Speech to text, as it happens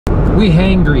We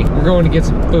hangry. We're going to get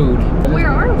some food. Where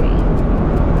are we?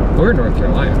 We're in North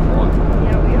Carolina for one.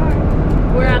 Yeah, we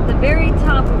are. We're at the very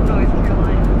top of North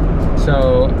Carolina.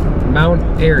 So, Mount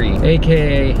Airy,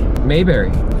 AKA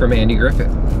Mayberry from Andy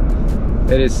Griffith.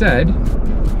 It is said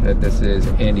that this is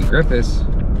Andy Griffith's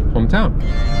hometown.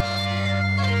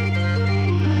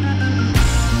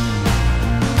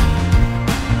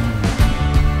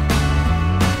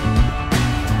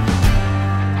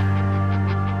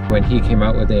 When he came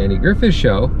out with the Andy Griffith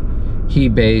show, he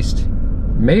based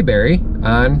Mayberry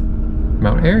on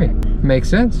Mount Airy. Makes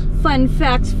sense. Fun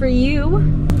facts for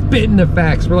you. Spitting the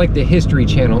facts. We're like the History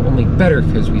Channel, only better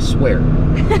because we swear.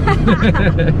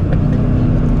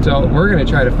 So we're gonna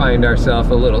try to find ourselves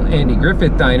a little Andy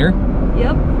Griffith diner.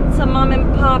 Yep, some mom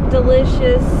and pop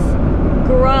delicious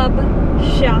grub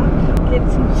shop. Get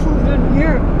some food in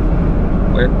here.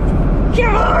 Where?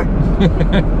 Yeah!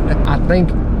 I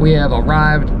think we have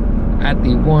arrived at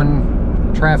the one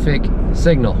traffic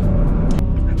signal.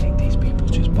 I think these people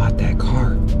just bought that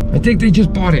car. I think they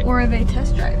just bought it. Or are they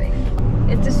test driving?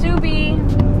 It's a Subi.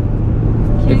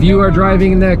 If you are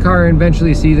driving in that car and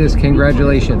eventually see this,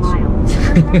 congratulations.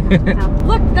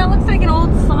 Look, that looks like an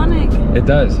old Sonic. It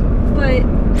does. But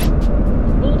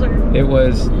older. It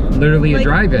was literally Like a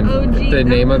drive-in. OG, The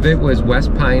name of it was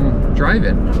West Pine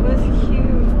Drive-In. That was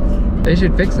cute. They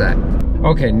should fix that.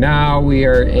 Okay, now we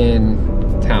are in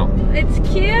town. It's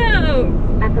cute.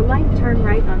 At the light, turn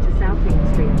right onto South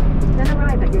Main Street. Then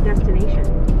arrive at your destination.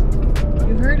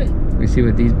 You heard it. We see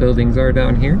what these buildings are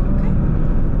down here.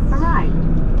 Arrived.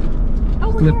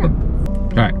 Oh, we're here. All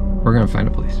right, we're gonna find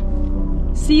a place.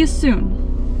 See you soon.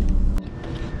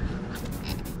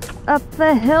 Up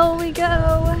the hill we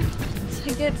go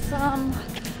to get some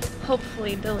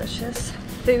hopefully delicious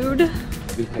food.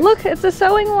 Look, it's a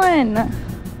sewing one.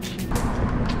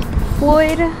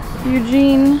 Floyd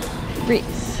Eugene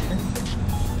Reese.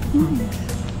 Nice.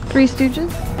 Three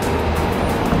Stooges.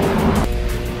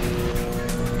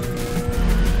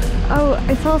 Oh,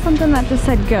 I saw something that just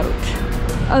said goat.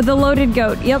 Oh, the Loaded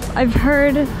Goat. Yep, I've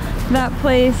heard that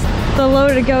place. The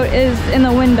Loaded Goat is in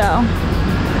the window.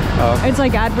 Oh. It's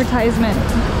like advertisement.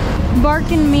 Bark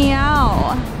and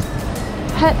meow.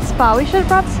 Pet spa. We should have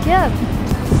brought Skip.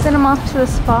 Send him off to the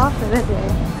spa for the day.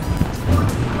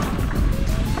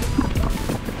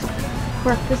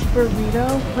 Breakfast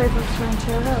burrito, flavored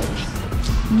rancheros.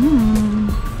 Mmm.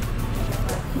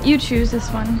 You choose this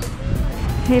one.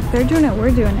 Hey, if they're doing it, we're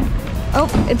doing it. Oh,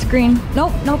 it's green.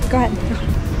 Nope, nope, go ahead.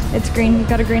 It's green, you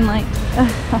got a green light.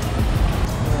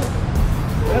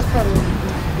 That's probably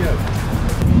good.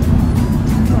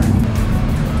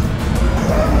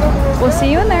 We'll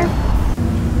see you in there.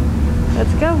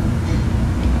 Let's go.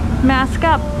 Mask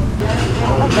up.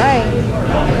 Okay.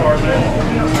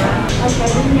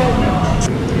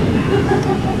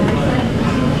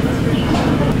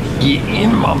 Get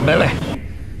in my belly.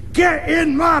 Get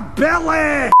in my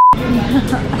belly!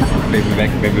 Baby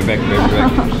back, baby back, baby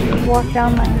back. Walk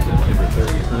down there.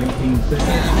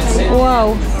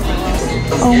 Whoa.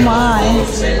 Oh my.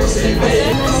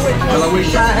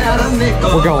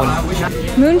 We're going.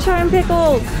 Moonshine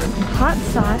pickles. Hot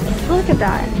sauce. Look at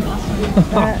that.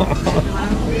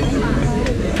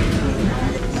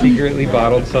 Secretly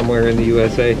bottled somewhere in the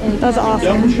USA. That's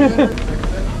awesome.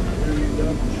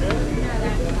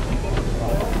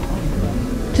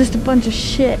 Just a bunch of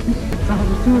shit. It's all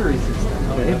the tourists and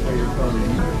stuff, babe.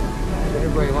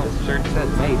 Everybody wants shirts that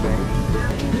Mayberry.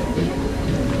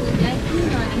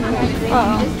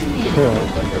 Uh-oh.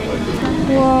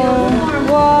 Whoa.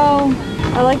 Whoa.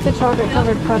 I like the chocolate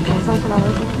covered pretzels. That's what I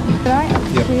was looking for. Did I?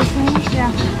 Yep.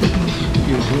 Yeah.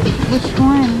 Which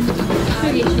one?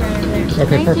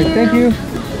 Okay, perfect. Thank you.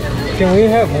 Can we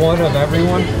have one of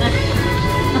everyone?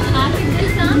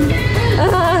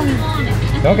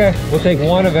 Okay, we'll take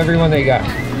one of everyone they got.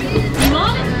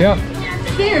 Yep.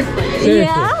 Seriously.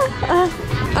 Yeah?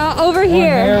 Over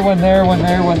here. One there, one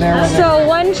there, one there, one there. So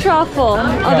one truffle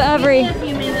of every.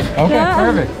 Okay, Yeah.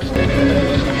 perfect.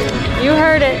 You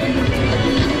heard it.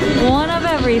 One of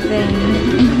everything.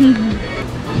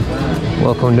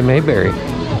 Welcome to Mayberry.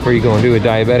 Where you going to do a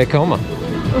diabetic coma?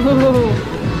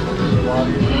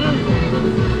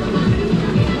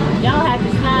 Y'all have to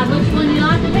decide which one you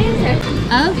like the best.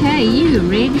 Okay, you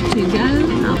ready to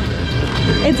go?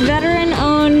 It's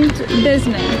veteran-owned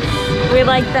business. We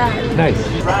like that. Nice.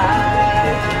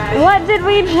 What did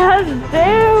we just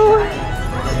do?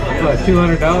 What,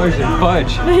 $200 in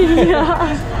fudge?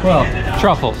 Yeah. Well,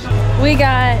 truffles. We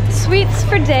got sweets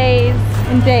for days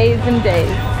and days and days.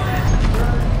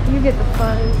 You get the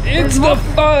fuzz. It's the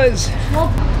fuzz! But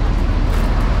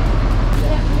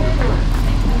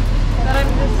I'm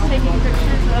just taking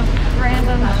pictures of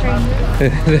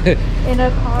In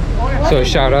a car. So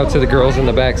shout out to the girls in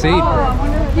the back seat.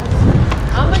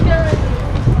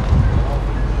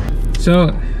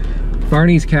 So,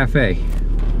 Barney's Cafe.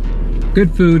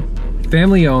 Good food,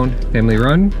 family owned, family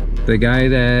run. The guy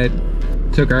that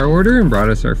took our order and brought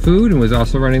us our food and was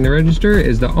also running the register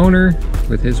is the owner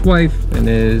with his wife and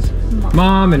his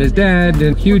mom and his dad.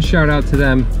 And huge shout out to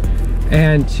them.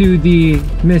 And to the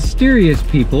mysterious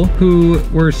people who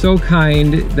were so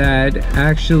kind that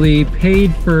actually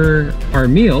paid for our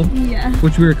meal,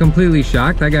 which we were completely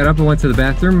shocked. I got up and went to the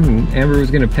bathroom and Amber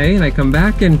was gonna pay, and I come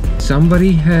back and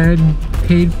somebody had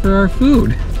paid for our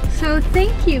food. So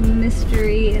thank you,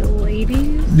 mystery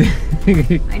ladies.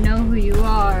 I know who you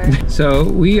are. So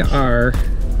we are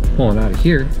pulling out of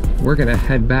here. We're gonna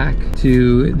head back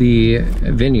to the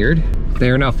vineyard. They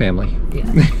are now family.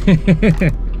 Yeah.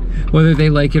 Whether they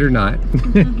like it or not.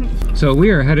 So we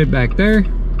are headed back there,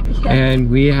 and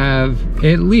we have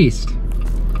at least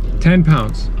 10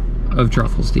 pounds of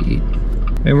truffles to eat.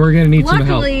 And we're gonna need some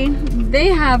help. Luckily, they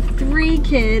have 3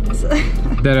 kids.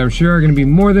 That I'm sure are gonna be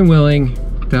more than willing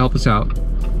to help us out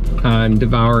on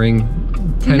devouring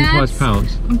 10 plus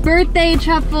pounds. Birthday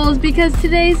truffles, because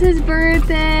today's his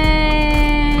birthday.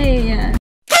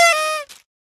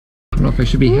 I don't know if I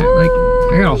should be like,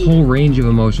 I got a whole range of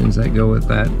emotions that go with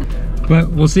that.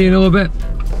 But we'll see you in a little bit.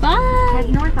 Bye.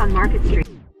 Head north on Market Street.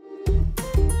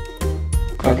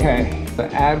 Okay, so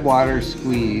add water,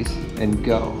 squeeze, and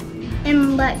go.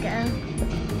 And let go.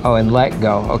 Oh, and let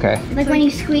go, okay. Like when you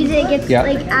squeeze it, it gets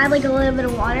like add like a little bit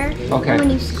of water. Okay. And when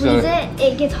you squeeze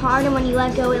it gets hard, and when you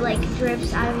let go, it like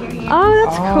drips out of your hand. Oh,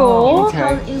 that's cool. It's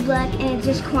called oobleck, and it's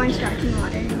just cornstarch and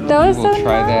water. That was We'll so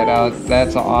try that out. nice.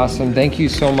 That's awesome. Thank you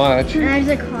so much. And there's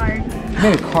a card. You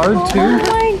made a card too? Oh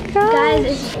my gosh. Guys,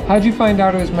 it's, How'd you find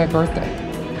out it was my birthday?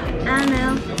 I don't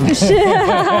know.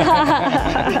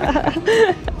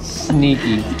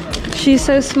 Sneaky. She's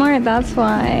so smart, that's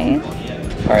why.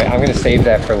 All right, I'm gonna save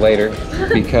that for later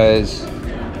because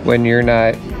when you're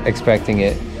not expecting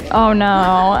it, Oh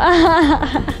no.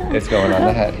 it's going on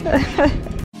the head.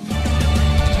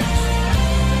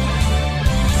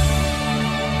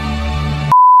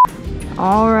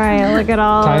 All right, look at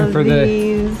all Time of for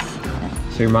these.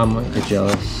 So your mom might get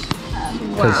jealous.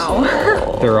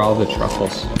 Wow. They're all the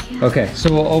truffles. Okay, so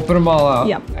we'll open them all out.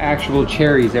 Yep. Actual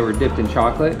cherries that were dipped in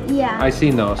chocolate. Yeah. I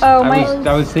seen those. Oh,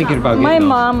 I was thinking about getting My those.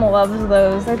 mom loves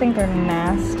those. I think they're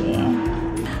nasty.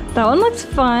 That one looks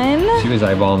fun. She was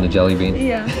eyeballing the jelly bean.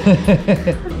 Yeah.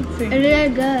 They're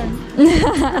good.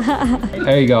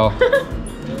 There you go.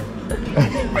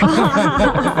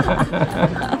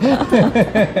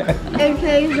 It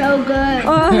tastes so good.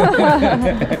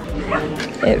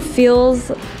 It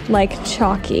feels like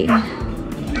chalky.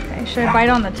 Okay, should I bite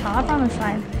on the top or on the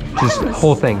side? Just the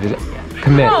whole thing. Just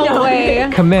commit. No way.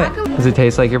 Commit. Does it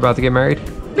taste like you're about to get married?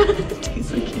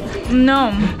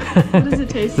 No. What does it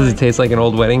taste Does it taste like an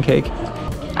old wedding cake?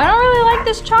 I don't really like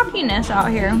this chalkiness out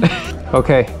here.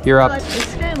 Okay, you're up.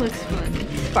 This guy looks fun.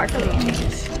 Sparkly.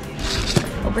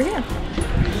 Over here.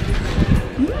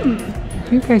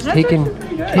 You guys taking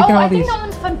all I these. think that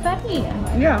one's funfetti.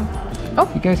 Yeah.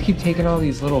 You guys keep taking all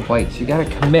these little bites. You gotta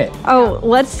commit. Oh,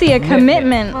 let's see a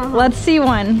commitment. Let's see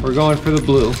one. We're going for the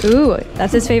blue. Ooh,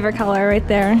 that's his favorite color right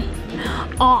there.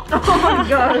 Oh, my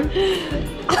God.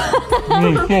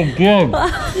 It's so good.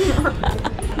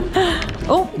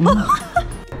 Oh.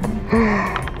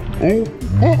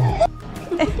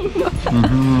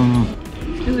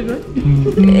 Is it good?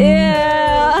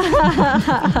 Yeah.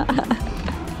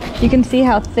 You can see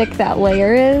how thick that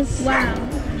layer is. Wow.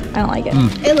 I don't like it.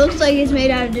 It looks like it's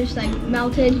made out of just like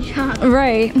melted chocolate.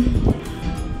 Right.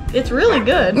 It's really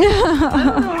good. I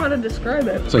don't know how to describe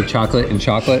it. It's like chocolate and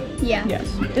chocolate. Yeah. Yes.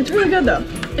 It's really good though.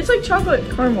 It's like chocolate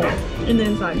caramel in the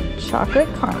inside. Chocolate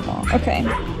caramel. Okay.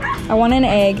 I want an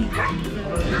egg.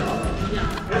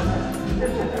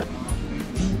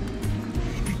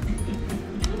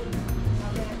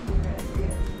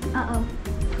 Uh-oh.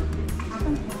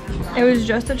 It was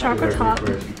just a chocolate top.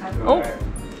 Oh.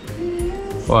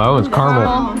 Well, that one's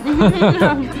caramel.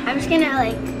 I'm just gonna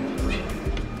like.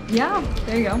 Yeah.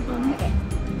 There you go.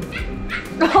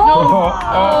 Oh.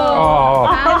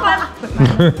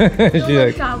 She's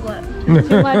like, Chocolate.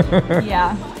 Too much.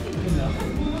 Yeah.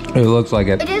 it looks like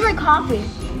it. It is like coffee.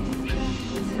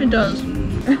 It does.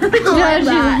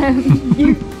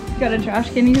 You got a trash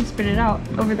can, you can spit it out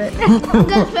over there. I'm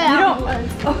gonna spit out.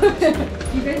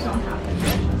 You guys don't have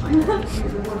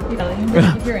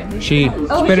it. She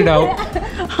spit it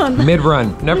out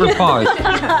mid-run. Never paused. This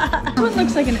one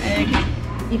looks like an egg.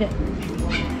 Eat it.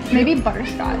 Maybe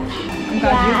butterscotch. I'm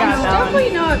glad you got It's that one.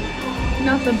 definitely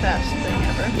not the best thing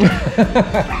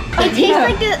It tastes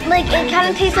like the, it kind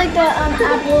of tastes like the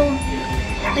apple,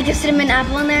 like the cinnamon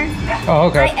apple in there. Oh,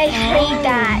 okay. I hate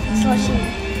that slushy.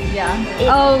 Yeah.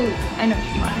 Oh, I know what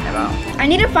you're talking about. I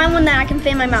need to find one that I can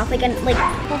fit in my mouth.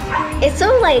 It's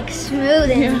so like smooth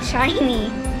and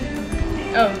shiny.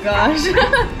 Oh gosh.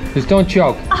 Just don't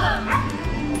choke.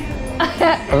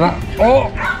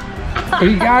 Oh,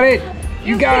 you got it.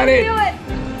 You got it. Do it.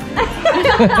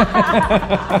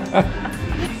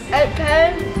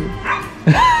 Okay.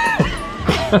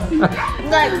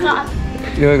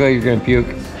 You look like you're gonna puke.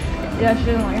 Yeah, she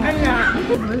doesn't like it. I'm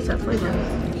not. What is that flavor?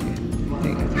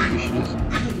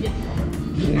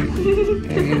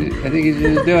 I think you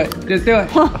should just do it. Just do it.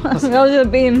 That was a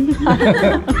beam.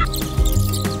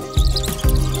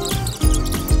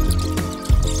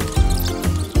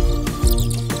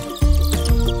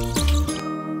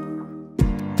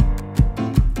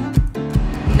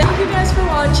 Thank you guys for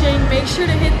watching. Make sure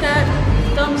to hit that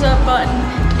thumbs up button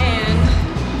and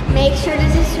Make sure to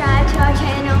subscribe to our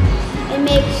channel and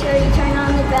make sure you turn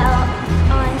on the bell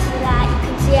on so that you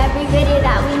can see every video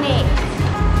that we make.